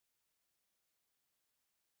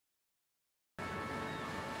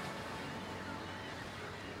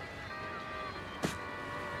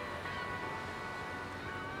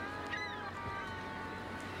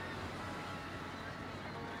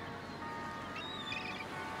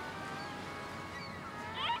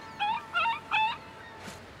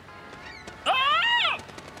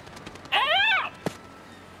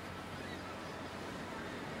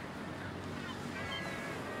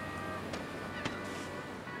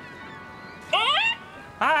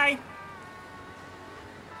Hi.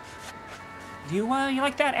 You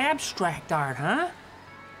like that abstract art, huh?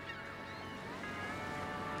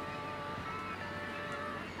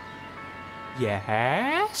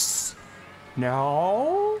 Yes?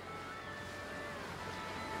 No?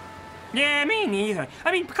 Yeah, me neither.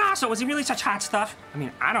 I mean, Picasso, was he really such hot stuff? I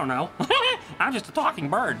mean, I don't know. I'm just a talking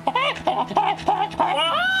bird. Whoa!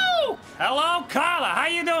 Hello, Carla. How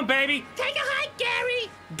you doing, baby? Take a hike,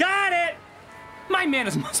 Gary. Got it. My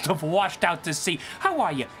manners must have washed out to sea. How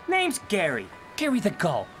are you? Name's Gary. Gary the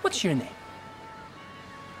Gull. What's your name?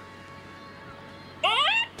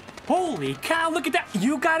 Holy cow, look at that.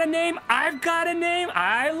 You got a name, I've got a name.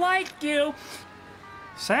 I like you.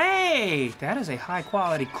 Say, that is a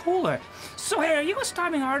high-quality cooler. So, hey, are you a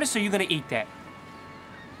starving artist or are you going to eat that?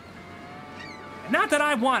 Not that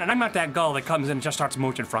I want it. I'm not that gull that comes in and just starts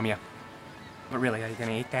mooching from you. But really, are you going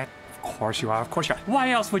to eat that? Of course you are. Of course you are.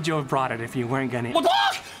 Why else would you have brought it if you weren't going to? Well,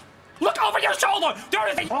 look! Look over your shoulder! There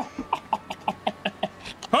is a...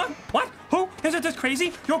 Huh? What? Who? Is it this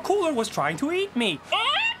crazy? Your cooler was trying to eat me.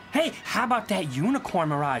 Hey, how about that unicorn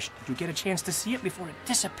mirage? Did you get a chance to see it before it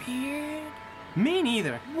disappeared? Me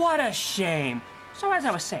neither. What a shame. So as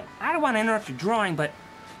I was saying, I don't want to interrupt your drawing, but...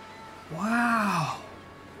 Wow.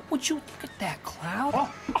 Would you look at that cloud?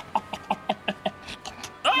 Oh.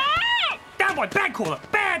 Down boy, bad cooler,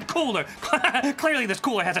 bad cooler. Clearly this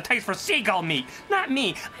cooler has a taste for seagull meat. Not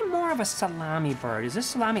me. I'm more of a salami bird. Is this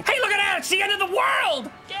salami? Hey, look at that. It's the end of the world.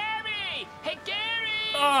 Gary! Hey, Gary!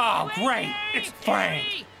 Oh, Wait, great. Gary! It's Frank.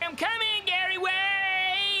 Gary! I'm coming, Gary,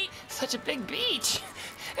 wait! Such a big beach.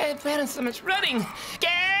 I planned on so much running.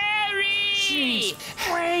 Gary! Jeez,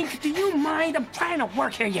 Frank, do you mind? I'm trying to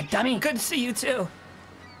work here, you dummy. Good to see you, too.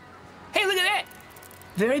 Hey, look at that!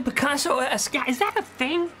 Very Picasso-esque. Yeah, is that a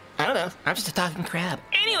thing? I don't know. I'm just a talking crab.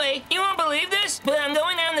 Anyway, you won't believe this, but I'm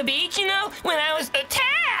going down the beach, you know, when I was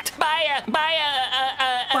attacked by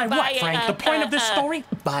what, Frank? The point of this story?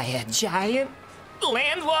 By a giant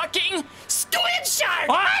land-walking squid shark!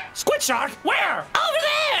 What? Squid shark? Where? Over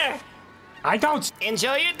there! I don't...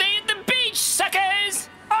 Enjoy your day at the beach, suckers!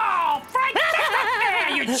 Oh, Frank!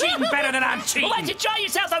 You're cheating better than I'm cheating! Why don't you try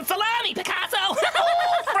yourselves on salami, Picasso? Oh,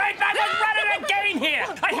 Frank, I was running a game here!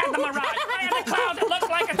 I had the mirage, I had the clouds that looked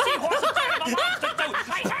like a seahorse instead of a lobster too!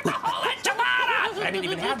 I had the whole enchilada! I didn't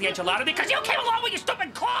even have the enchilada because you came along with your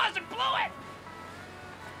stupid claws and blew it!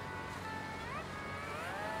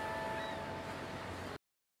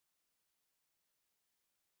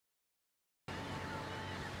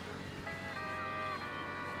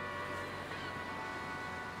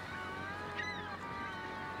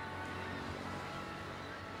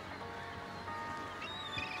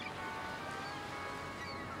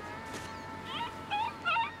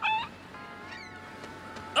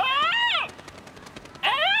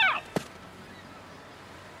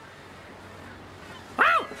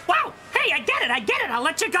 I get it. I'll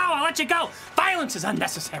let you go. I'll let you go. Violence is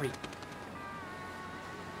unnecessary.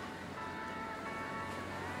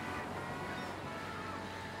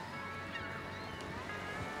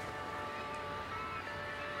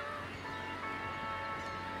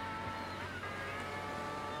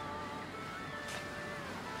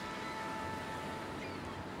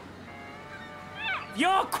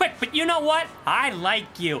 You're quick, but you know what? I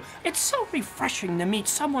like you. It's so refreshing to meet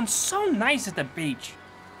someone so nice at the beach.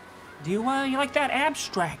 Do you like that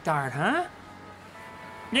abstract art, huh?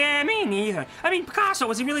 Yeah, me neither. I mean, Picasso,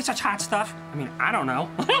 was he really such hot stuff? I mean, I don't know.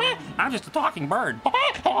 I'm just a talking bird.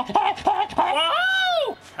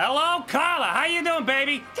 Whoa! Hello, Carla. How you doing,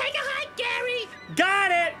 baby? Take a hike, Gary. Got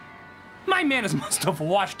it. My manners must have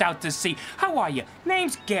washed out to sea. How are you?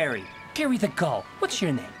 Name's Gary. Gary the Gull. What's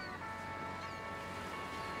your name?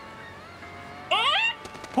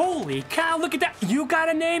 Holy cow, look at that. You got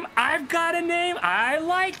a name, I've got a name. I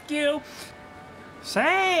like you.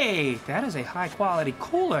 Say, that is a high-quality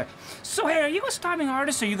cooler. So, hey, are you a starving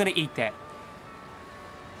artist or are you going to eat that?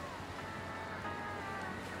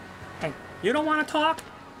 Hey, you don't want to talk?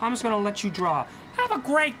 I'm just going to let you draw. Have a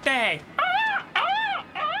great day.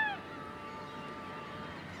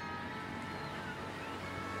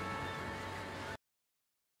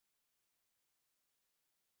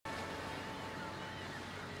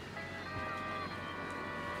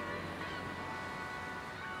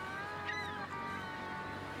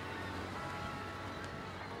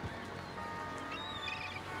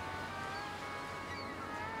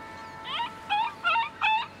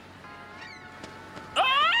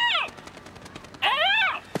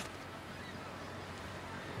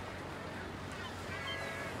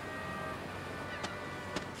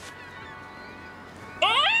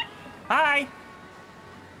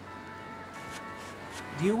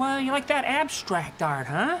 You like that abstract art,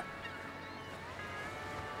 huh?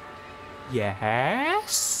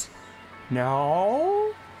 Yes?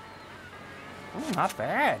 No? Oh, not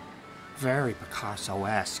bad. Very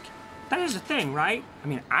Picasso-esque. That is a thing, right? I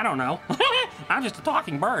mean, I don't know. I'm just a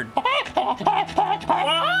talking bird. Whoa!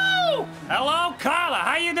 Hello, Carla.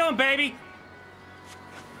 How you doing, baby?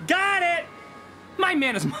 Got it! My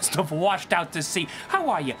manners must have washed out to sea. How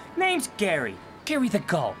are you? Name's Gary. Gary the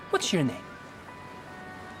Gull. What's your name?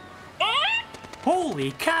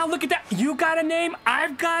 Holy cow, look at that. You got a name,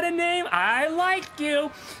 I've got a name. I like you.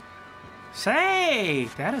 Say,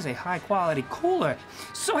 that is a high-quality cooler.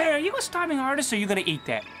 So, hey, are you a starving artist or are you going to eat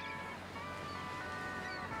that?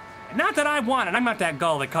 Not that I want it. I'm not that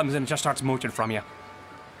gull that comes in and just starts mooching from you.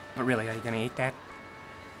 But really, are you going to eat that?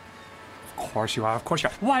 Of course you are. Of course you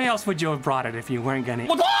are. Why else would you have brought it if you weren't going to?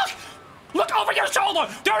 Look! Look over your shoulder!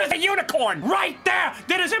 There is a unicorn right there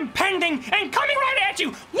that is impending and coming right at you!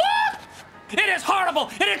 Look! It is horrible,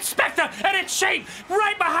 and it's spectre, and it's shape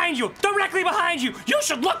right behind you, directly behind you. You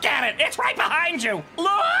should look at it. It's right behind you.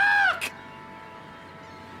 Look!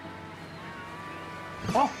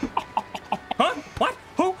 Oh. Huh? What?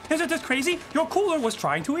 Who? Isn't this crazy? Your cooler was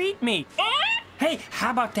trying to eat me. Hey,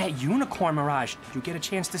 how about that unicorn mirage? Did you get a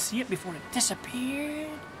chance to see it before it disappeared?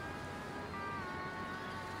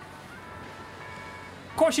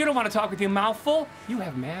 Of course, you don't want to talk with your mouth full. You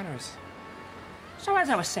have manners. So as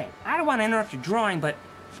I was saying, I don't want to interrupt your drawing, but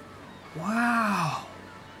wow,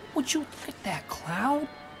 would you look at that cloud?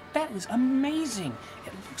 That is amazing.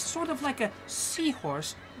 It looks sort of like a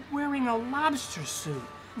seahorse wearing a lobster suit.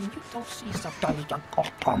 You don't see stuff.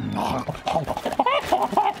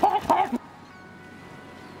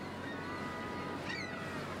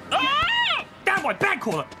 That one, bad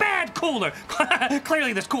cooler, bad cooler.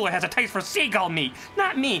 Clearly this cooler has a taste for seagull meat.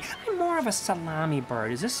 Not me. I'm more of a salami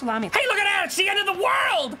bird. Is this salami? Hey, look at that! It's the end of the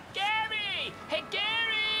world! Gary! Hey, Gary!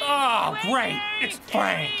 Oh, Wait, great! Gary, It's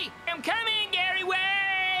Frank! Gary, I'm coming, Gary,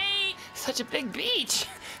 wait! Such a big beach.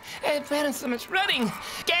 I'm planning so much running.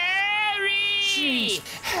 Gary! Jeez,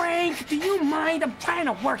 Frank, do you mind? I'm trying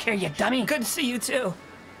to work here, you dummy. Good to see you, too.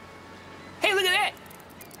 Hey, look at that!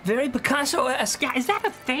 Very Picasso-esque. Yeah, is that a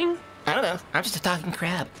thing? I don't know. I'm just a talking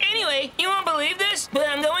crab. Anyway, you won't believe this, but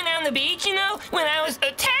I'm going down the beach, you know, when I was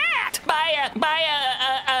attacked by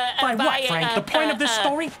what, Frank? The point of this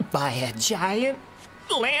story? By a giant,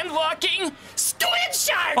 land-walking squid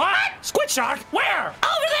shark! What? Squid shark? Where?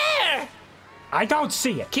 Over there! I don't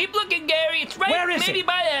see it. Keep looking, Gary. It's right Where is maybe it?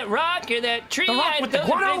 by that rock or that tree. The rock with the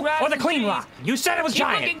guano or the clean rock? You said it was Keep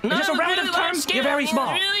giant. looking. Is this a No, relative really term? large scale. You're very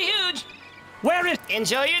small. Really huge. Where is?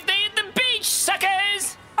 Enjoy your day at the beach,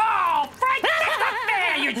 suckers! Oh, Frank, that's not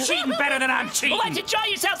fair! You're cheating better than I'm cheating. Why'd you enjoy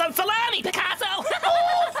yourself on salami, Picasso?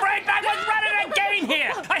 Oh, Frank, I was running a game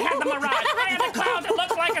here. I had the mirage. I had the cloud that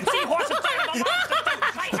looks like a seahorse inside of a lobster suit.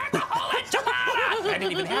 I had the whole enchilada. I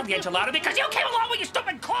didn't even have the enchilada because you came along with your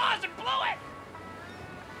stupid claws and blew it.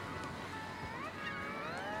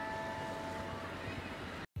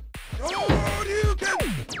 Oh,